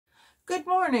Good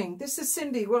morning, this is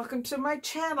Cindy. Welcome to my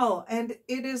channel, and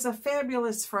it is a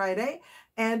fabulous Friday,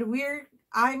 and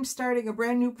I'm starting a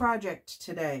brand new project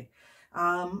today.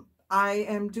 I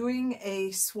am doing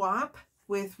a swap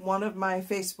with one of my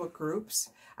Facebook groups.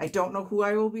 I don't know who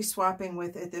I will be swapping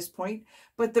with at this point,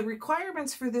 but the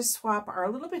requirements for this swap are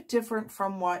a little bit different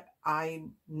from what I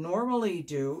normally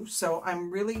do. So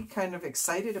I'm really kind of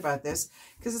excited about this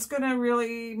because it's going to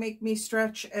really make me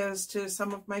stretch as to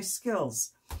some of my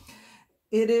skills.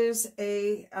 It is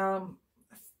the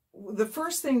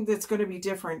first thing that's going to be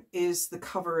different is the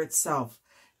cover itself.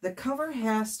 The cover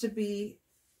has to be,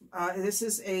 this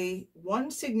is a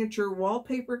one signature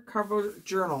wallpaper cover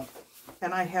journal.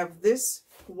 And I have this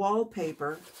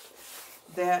wallpaper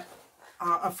that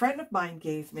a friend of mine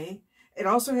gave me. It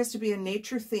also has to be a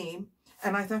nature theme.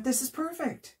 And I thought, this is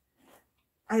perfect.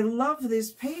 I love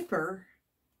this paper.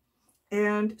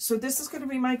 And so this is going to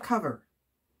be my cover.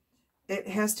 It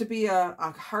has to be a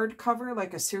hard cover,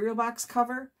 like a cereal box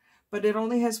cover, but it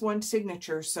only has one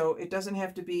signature, so it doesn't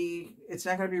have to be, it's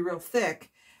not going to be real thick,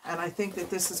 and I think that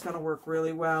this is going to work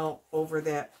really well over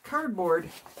that cardboard.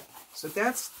 So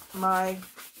that's my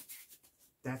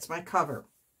cover.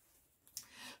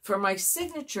 For my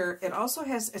signature, it also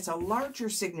has, it's a larger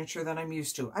signature than I'm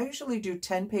used to. I usually do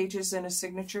 10 pages in a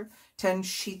signature, 10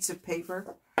 sheets of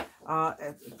paper,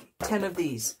 10 of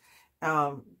these.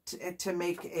 To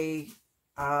make a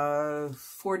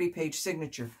 40-page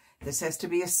signature. This has to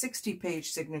be a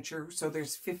 60-page signature, so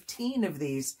there's 15 of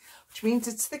these, which means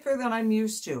it's thicker than I'm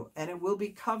used to, and it will be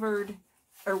covered,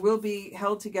 or will be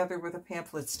held together with a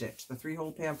pamphlet stitch, the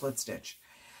 3-hole pamphlet stitch,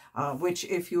 which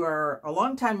if you are a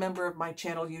longtime member of my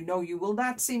channel, you know you will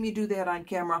not see me do that on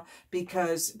camera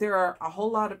because there are a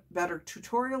whole lot of better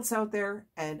tutorials out there,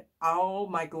 and oh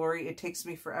my glory, it takes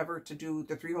me forever to do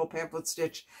the 3-hole pamphlet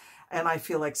stitch, and I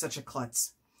feel like such a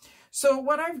klutz. So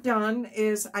what I've done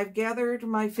is I've gathered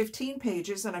my 15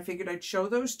 pages, and I figured I'd show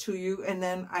those to you, and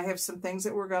then I have some things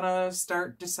that we're going to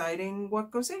start deciding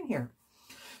what goes in here.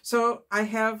 So I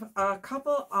have a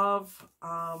couple of,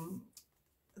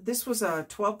 this was a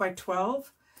 12 by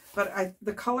 12, but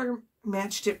the color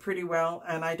matched it pretty well,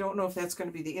 and I don't know if that's going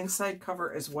to be the inside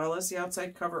cover as well as the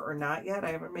outside cover or not yet.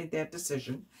 I haven't made that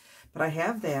decision, but I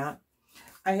have that.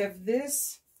 I have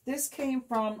this. This came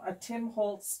from a Tim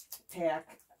Holtz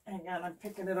pack. Hang on, I'm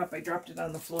picking it up. I dropped it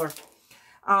on the floor.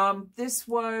 This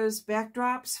was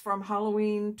backdrops from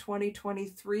Halloween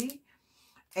 2023,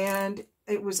 and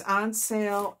it was on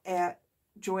sale at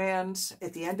Joann's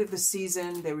at the end of the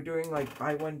season. They were doing like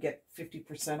buy one, get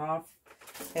 50% off.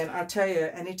 And I'll tell you,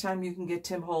 anytime you can get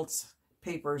Tim Holtz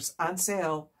papers on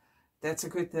sale, that's a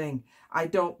good thing. I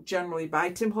don't generally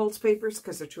buy Tim Holtz papers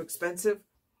because they're too expensive,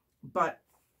 but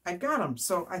I got them.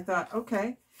 So I thought,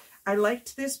 okay. I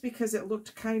liked this because it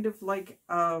looked kind of like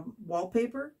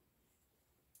wallpaper.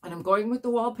 And I'm going with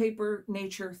the wallpaper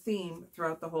nature theme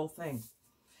throughout the whole thing.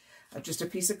 Just a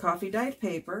piece of coffee dyed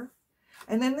paper.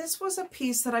 And then this was a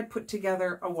piece that I put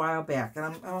together a while back.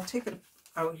 And I'll take it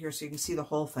out here so you can see the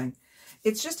whole thing.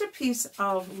 It's just a piece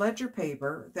of ledger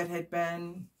paper that had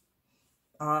been,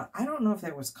 I don't know if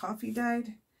that was coffee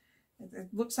dyed. It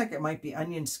looks like it might be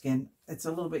onion skin. It's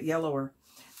a little bit yellower.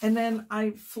 And then I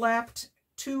flapped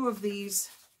 2 of these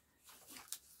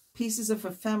pieces of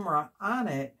ephemera on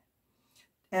it,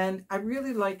 and I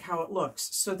really like how it looks.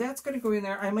 So that's going to go in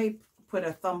there. I might put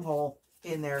a thumb hole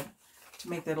in there to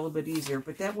make that a little bit easier,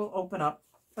 but that will open up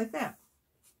like that.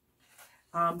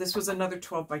 This was another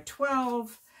 12 by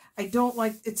 12. I don't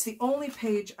like, it's the only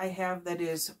page I have that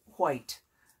is white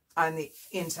on the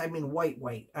inside. I mean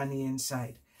white on the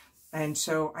inside. And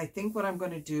so I think what I'm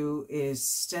going to do is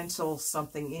stencil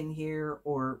something in here,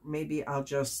 or maybe I'll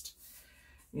just,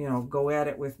 you know, go at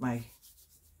it with my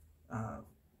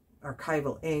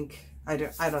archival ink. I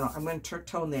don't know. I'm going to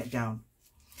tone that down.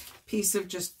 Piece of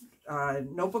just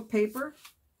notebook paper.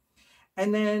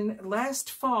 And then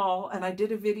last fall, and I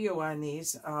did a video on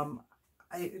these,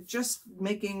 I just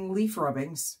making leaf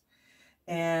rubbings.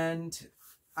 And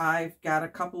I've got a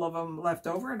couple of them left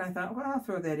over, and I thought, well, I'll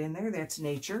throw that in there. That's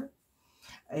nature.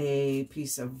 A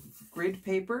piece of grid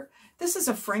paper. This is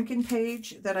a Franken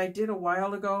page that I did a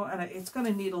while ago, and it's going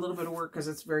to need a little bit of work because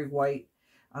it's very white.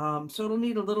 So it'll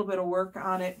need a little bit of work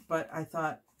on it, but I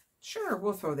thought, sure,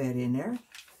 we'll throw that in there.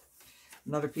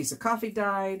 Another piece of coffee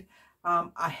dyed.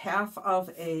 A half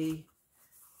of a,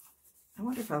 I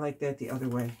wonder if I like that the other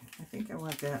way. I think I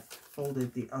want that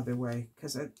folded the other way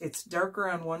because it's darker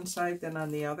on one side than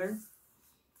on the other.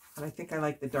 And I think I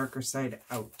like the darker side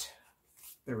out.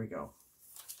 There we go.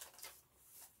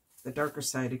 The darker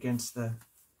side against the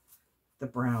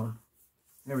brown.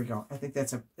 There we go. I think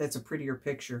that's a prettier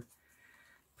picture.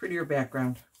 prettier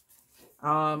background.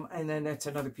 And then that's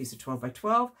another piece of 12 by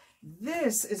 12.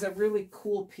 This is a really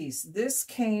cool piece. This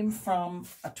came from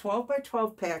a 12 by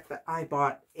 12 pack that I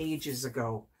bought ages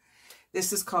ago.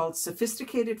 This is called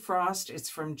Sophisticated Frost. It's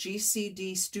from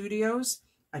GCD Studios.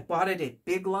 I bought it at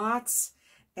Big Lots,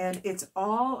 and it's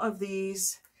all of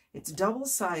these. It's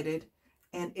double-sided,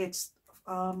 and it's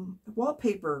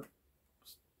wallpaper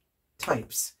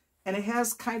types. And it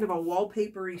has kind of a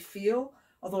wallpapery feel,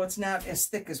 although it's not as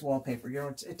thick as wallpaper. You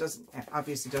know, it doesn't,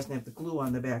 obviously doesn't have the glue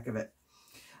on the back of it.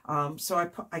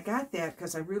 So I got that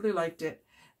because I really liked it.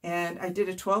 And I did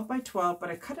a 12 by 12, but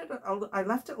I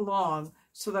left it long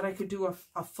so that I could do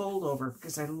a fold over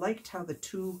because I liked how the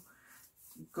two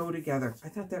go together. I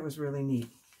thought that was really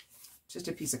neat. Just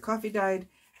a piece of coffee dyed.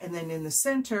 And then in the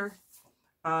center,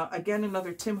 again,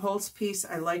 another Tim Holtz piece.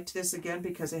 I liked this again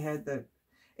because it had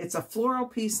it's a floral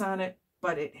piece on it,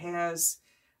 but it has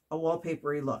a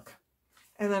wallpapery look.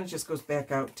 And then it just goes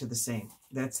back out to the same.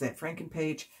 That's that Franken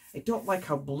page. I don't like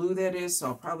how blue that is, so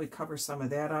I'll probably cover some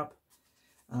of that up.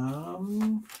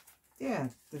 Yeah,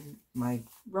 my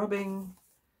rubbing,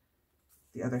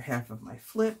 the other half of my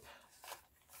flip,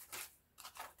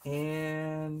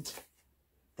 and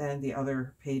then the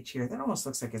other page here. That almost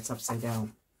looks like it's upside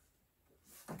down.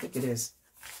 I think it is.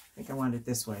 I think I want it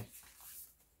this way.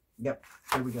 Yep,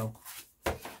 there we go.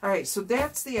 All right, so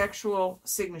that's the actual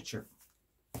signature.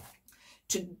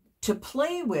 To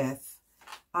play with,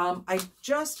 I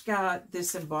just got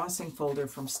this embossing folder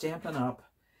from Stampin' Up.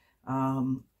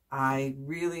 I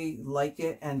really like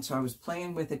it, and so I was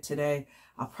playing with it today.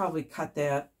 I'll probably cut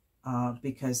that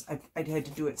because I had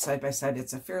to do it side by side.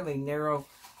 It's a fairly narrow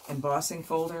embossing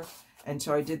folder, and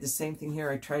so I did the same thing here.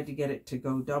 I tried to get it to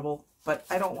go double, but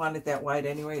I don't want it that wide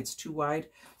anyway. It's too wide,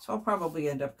 so I'll probably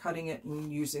end up cutting it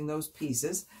and using those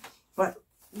pieces. But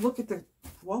look at the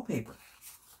wallpaper.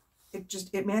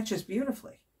 It matches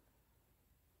beautifully.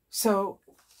 So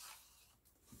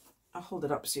I'll hold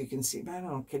it up so you can see. I don't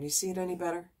know. Can you see it any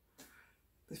better?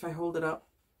 If I hold it up,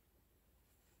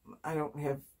 I don't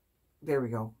have, there we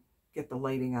go. Get the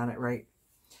lighting on it right.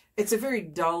 It's a very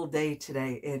dull day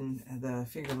today in the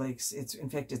Finger Lakes. In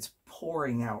fact, it's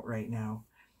pouring out right now.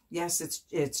 Yes,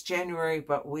 it's January,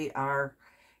 but we are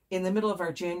in the middle of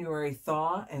our January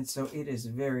thaw, and so it is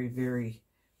very, very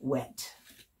wet.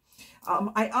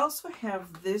 I also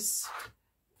have this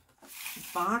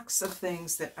box of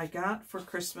things that I got for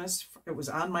Christmas. It was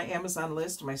on my Amazon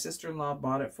list. My sister-in-law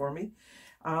bought it for me.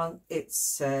 It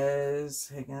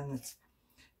says, again, it's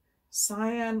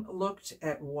Cyan Looked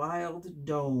at Wild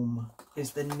Dome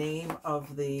is the name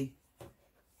of the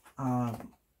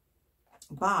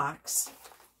box,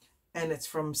 and it's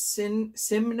from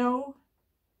Simno.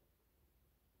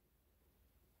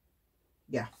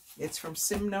 Yeah, it's from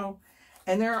Simno,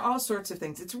 and there are all sorts of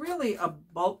things. It's really a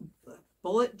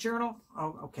bullet journal.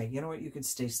 Oh, okay, you know what? You can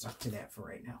stay stuck to that for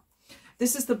right now.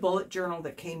 This is the bullet journal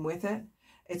that came with it.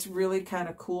 It's really kind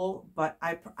of cool, but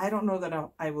I don't know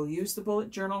that I will use the bullet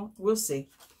journal. We'll see.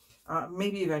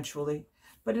 Maybe eventually.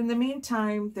 But in the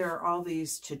meantime, there are all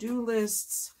these to-do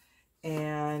lists,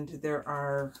 and there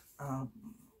are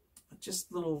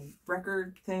just little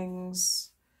record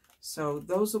things. So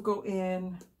those will go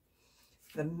in.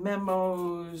 The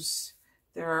memos.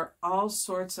 There are all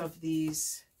sorts of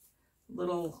these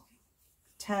little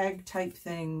tag type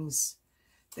things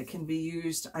that can be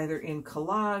used either in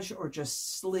collage or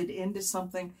just slid into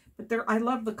something. But I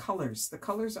love the colors. The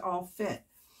colors all fit.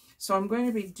 So I'm going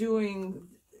to be doing,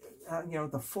 you know,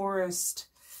 the forest.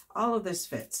 All of this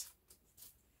fits.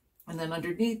 And then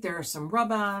underneath there are some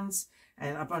rub-ons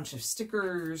and a bunch of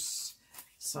stickers,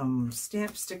 some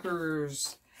stamp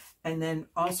stickers, and then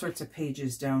all sorts of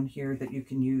pages down here that you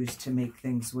can use to make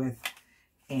things with.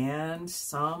 And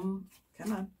some,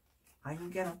 come on, I can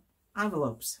get them,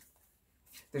 envelopes.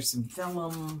 There's some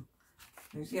vellum.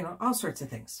 There's, you know, all sorts of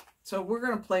things. So we're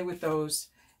going to play with those,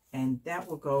 and that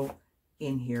will go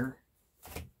in here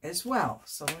as well.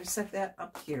 So let me set that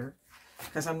up here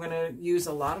because I'm going to use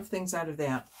a lot of things out of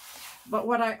that. But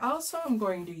what I also am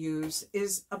going to use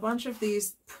is a bunch of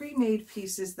these pre-made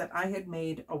pieces that I had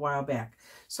made a while back.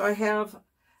 So I have,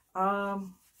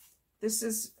 this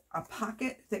is a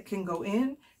pocket that can go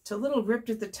in. It's a little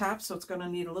ripped at the top, so it's going to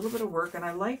need a little bit of work. And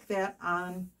I like that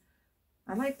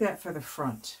for the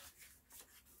front.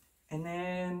 And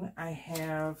then I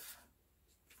have,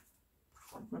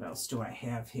 what else do I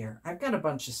have here? I've got a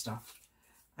bunch of stuff.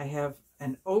 I have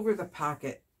an over the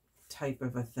pocket type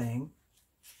of a thing.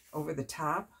 Over the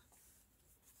top.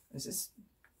 Was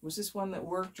this one that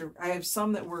worked? Or I have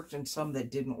some that worked and some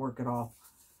that didn't work at all.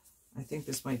 I think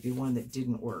this might be one that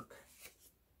didn't work.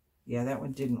 Yeah, that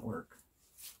one didn't work.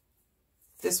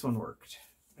 This one worked,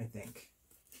 I think.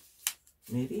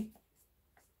 Maybe.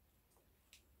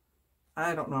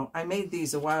 I don't know. I made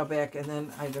these a while back and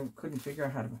then I couldn't figure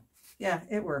out how to... Yeah,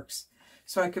 it works.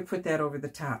 So I could put that over the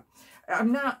top.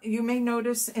 I'm not... You may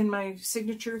notice in my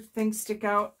signature things stick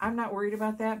out. I'm not worried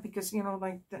about that because, you know,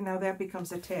 like now that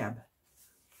becomes a tab.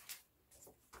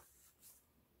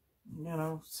 You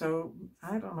know, so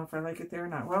I don't know if I like it there or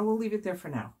not. Well, we'll leave it there for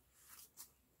now.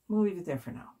 We'll leave it there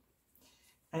for now.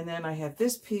 And then I have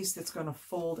this piece that's going to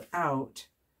fold out.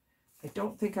 I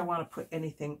don't think I want to put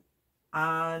anything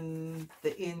on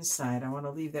the inside. I want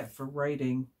to leave that for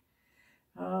writing.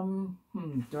 Do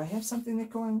I have something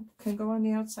that can go on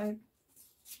the outside?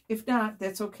 If not,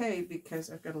 that's okay because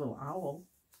I've got a little owl.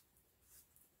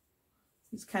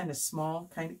 He's kind of small,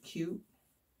 kind of cute.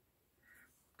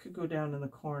 Could go down in the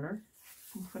corner.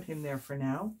 I'll put him there for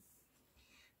now.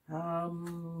 A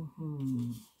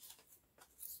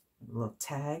little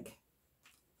tag.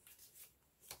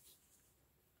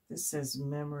 This says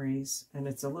memories, and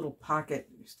it's a little pocket.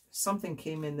 Something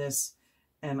came in this,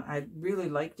 and I really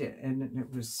liked it, and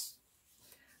it was...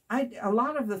 a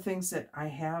lot of the things that I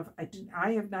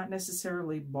have not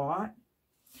necessarily bought.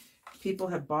 People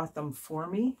have bought them for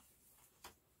me.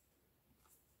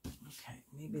 Okay,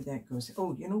 maybe that goes...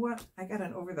 Oh, you know what? I got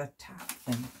an over-the-top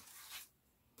thing.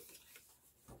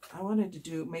 I wanted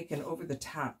to make an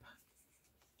over-the-top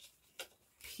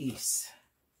piece.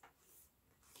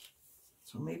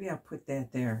 So maybe I'll put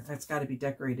that there. That's got to be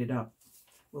decorated up.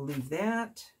 We'll leave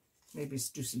that. Maybe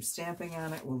do some stamping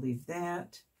on it. We'll leave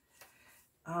that.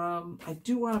 I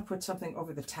do want to put something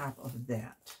over the top of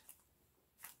that.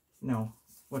 No,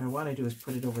 what I want to do is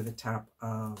put it over the top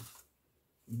of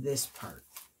this part.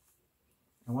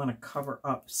 I want to cover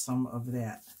up some of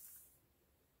that.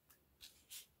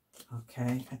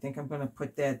 Okay, I think I'm going to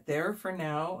put that there for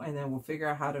now, and then we'll figure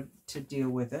out how to deal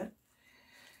with it.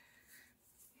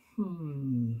 I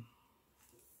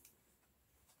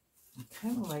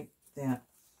kind of like that.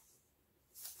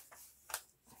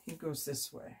 He goes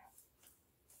this way.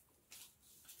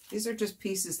 These are just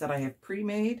pieces that I have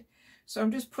pre-made. So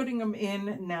I'm just putting them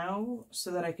in now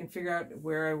so that I can figure out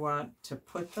where I want to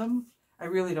put them. I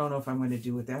really don't know if I'm going to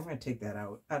do with that. I'm going to take that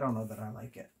out. I don't know that I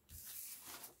like it.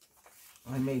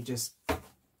 I may just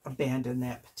abandon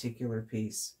that particular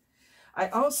piece. I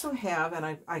also have,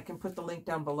 and I can put the link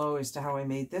down below as to how I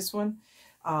made this one.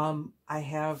 I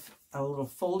have a little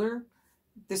folder.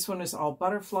 This one is all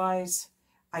butterflies.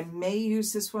 I may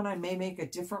use this one. I may make a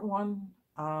different one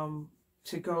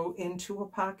to go into a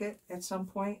pocket at some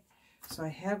point. So I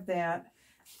have that.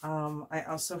 I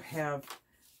also have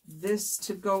this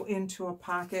to go into a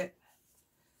pocket,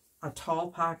 a tall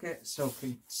pocket, so it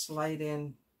can slide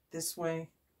in this way.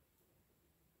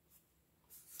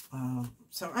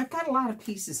 So I've got a lot of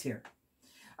pieces here.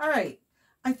 All right.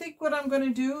 I think what I'm going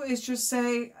to do is just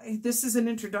say this is an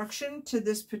introduction to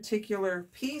this particular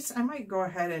piece. I might go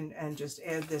ahead and just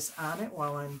add this on it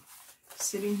while I'm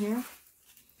sitting here.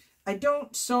 I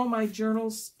don't sew my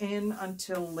journals in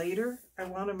until later. I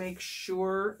want to make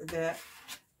sure that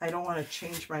I don't want to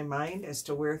change my mind as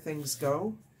to where things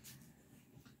go.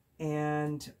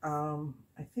 And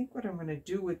I think what I'm going to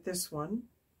do with this one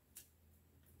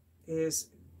is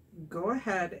go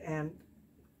ahead and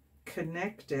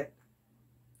connect it.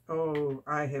 Oh,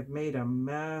 I have made a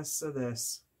mess of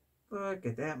this. Look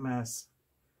at that mess.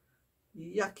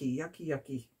 Yucky, yucky,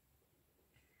 yucky.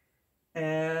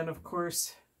 And of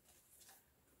course,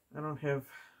 I don't have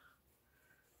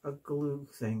a glue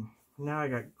thing. Now I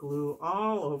got glue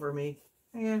all over me.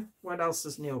 What else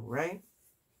is new, right?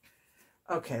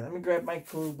 Okay, let me grab my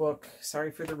glue book.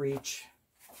 Sorry for the reach.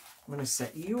 I'm going to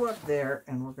set you up there,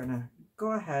 and we're going to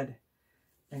go ahead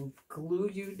and glue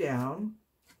you down.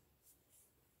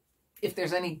 If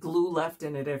there's any glue left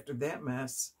in it after that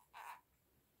mess.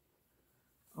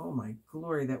 Oh my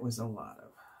glory, that was a lot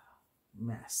of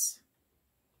mess.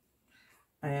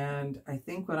 And I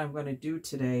think what I'm going to do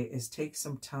today is take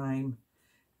some time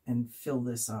and fill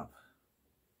this up.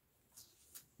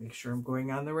 Make sure I'm going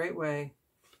on the right way.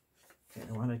 Okay,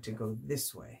 I want it to go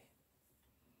this way.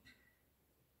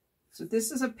 So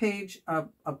this is a page,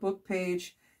 a book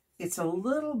page. It's a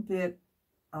little bit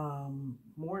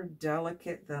more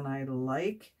delicate than I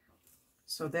like.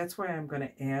 So that's why I'm going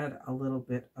to add a little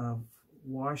bit of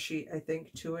washi, I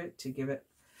think, to it to give it.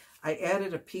 I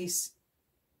added a piece,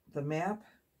 the map,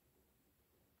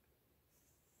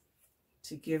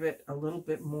 to give it a little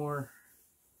bit more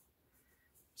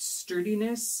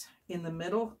sturdiness in the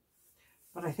middle.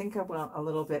 But I think I want a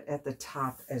little bit at the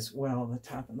top as well, the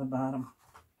top and the bottom.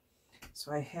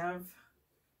 So I have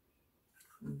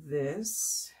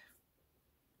this.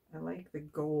 I like the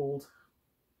gold.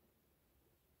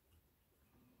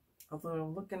 Although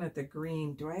I'm looking at the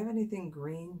green, do I have anything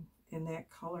green in that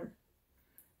color?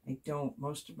 I don't.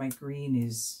 Most of my green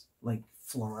is like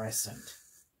fluorescent.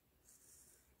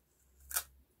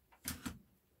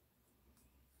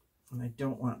 And I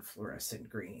don't want fluorescent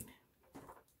green.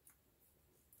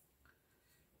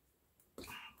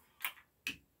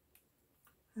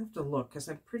 I have to look because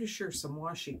I'm pretty sure some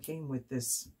washi came with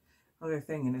this other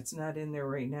thing and it's not in there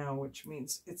right now, which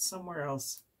means it's somewhere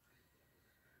else.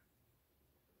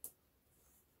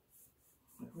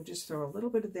 We'll just throw a little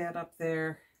bit of that up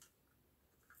there.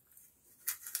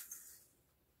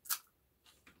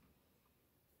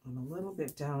 And a little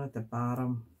bit down at the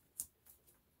bottom.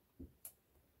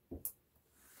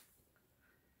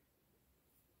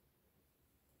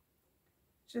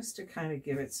 Just to kind of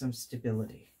give it some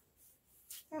stability.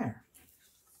 There.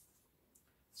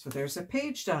 So there's a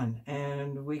page done,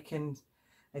 and we can,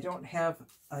 I don't have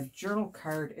a journal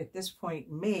card at this point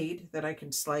made that I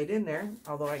can slide in there,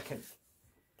 although I can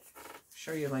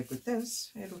show you like with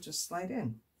this, it'll just slide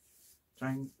in. So I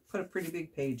can put a pretty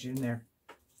big page in there.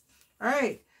 All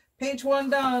right, page 1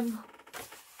 done.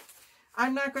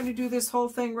 I'm not going to do this whole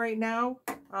thing right now,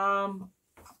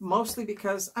 mostly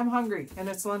because I'm hungry and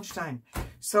it's lunchtime.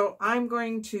 So I'm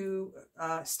going to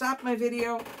stop my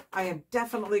video. I am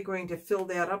definitely going to fill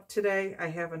that up today.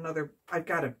 I've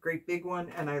got a great big one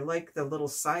and I like the little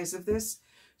size of this.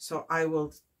 So I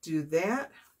will do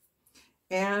that.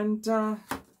 And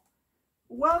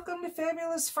welcome to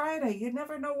Fabulous Friday. You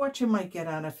never know what you might get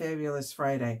on a Fabulous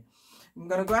Friday. I'm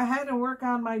going to go ahead and work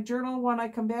on my journal when I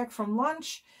come back from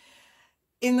lunch.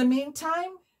 In the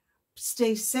meantime,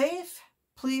 stay safe.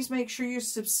 Please make sure you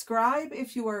subscribe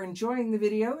if you are enjoying the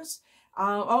videos.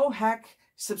 Oh, heck,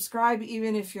 subscribe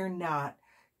even if you're not.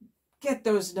 Get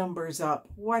those numbers up.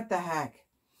 What the heck?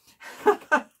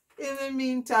 In the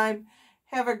meantime,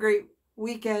 have a great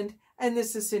weekend. And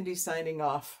this is Cindy signing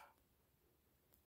off.